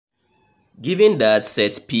Given that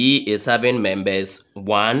set P is having members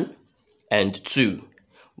 1 and 2,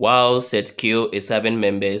 while set Q is having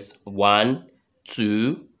members 1,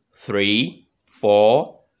 2, 3,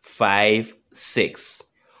 4, 5, 6.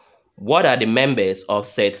 What are the members of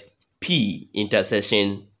set P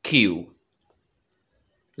intersection Q?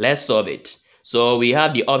 Let's solve it. So we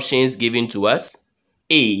have the options given to us: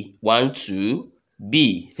 A, 1, 2,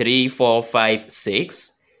 B, 3, 4, 5,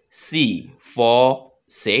 6, C, 4,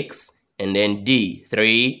 6, and then D,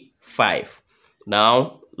 3, 5.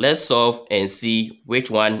 Now, let's solve and see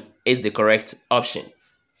which one is the correct option.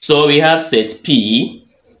 So we have set P,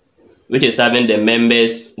 which is having the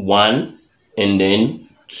members 1 and then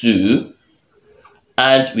 2.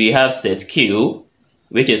 And we have set Q,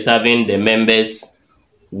 which is having the members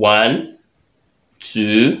 1,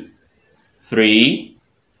 2, 3,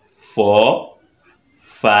 4,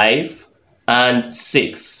 5, and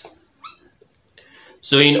 6.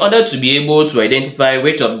 So in order to be able to identify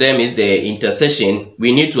which of them is the intersection,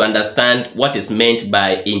 we need to understand what is meant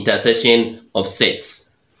by intersection of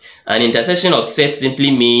sets. An intersection of sets simply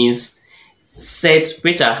means sets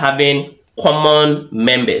which are having common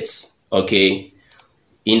members, okay?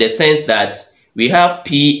 In the sense that we have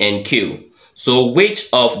P and Q. So which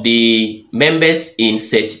of the members in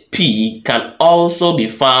set P can also be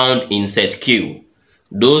found in set Q?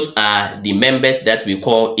 Those are the members that we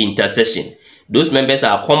call intersection. Those members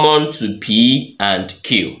are common to P and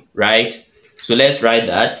Q, right? So let's write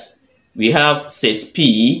that. We have set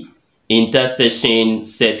P intersection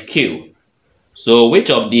set Q. So which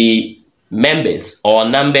of the members or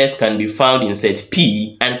numbers can be found in set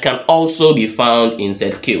P and can also be found in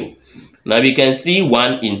set Q? Now we can see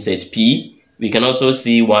 1 in set P. We can also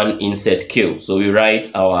see 1 in set Q. So we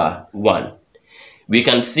write our 1. We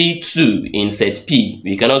can see 2 in set P.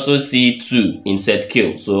 We can also see 2 in set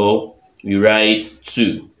Q. So we write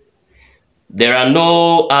 2. There are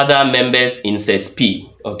no other members in set P,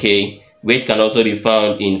 okay, which can also be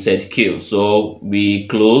found in set Q. So we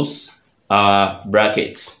close our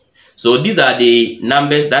brackets. So these are the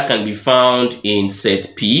numbers that can be found in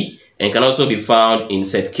set P and can also be found in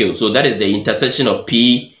set Q. So that is the intersection of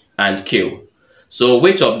P and Q. So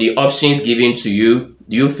which of the options given to you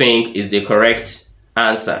do you think is the correct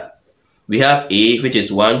answer? We have A, which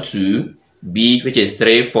is 1, 2, B, which is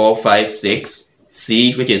 3, 4, 5, 6,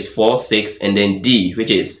 C, which is 4, 6, and then D,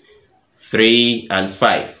 which is 3 and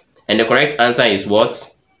 5. And the correct answer is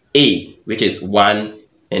what? A, which is 1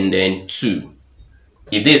 and then 2.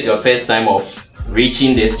 If this is your first time of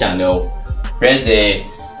reaching this channel, press the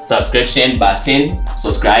subscription button,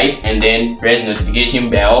 subscribe, and then press notification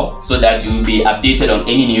bell so that you will be updated on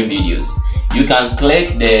any new videos. You can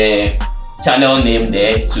click the channel name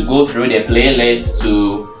there to go through the playlist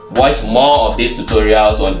to watch more of these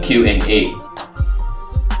tutorials on Q&A.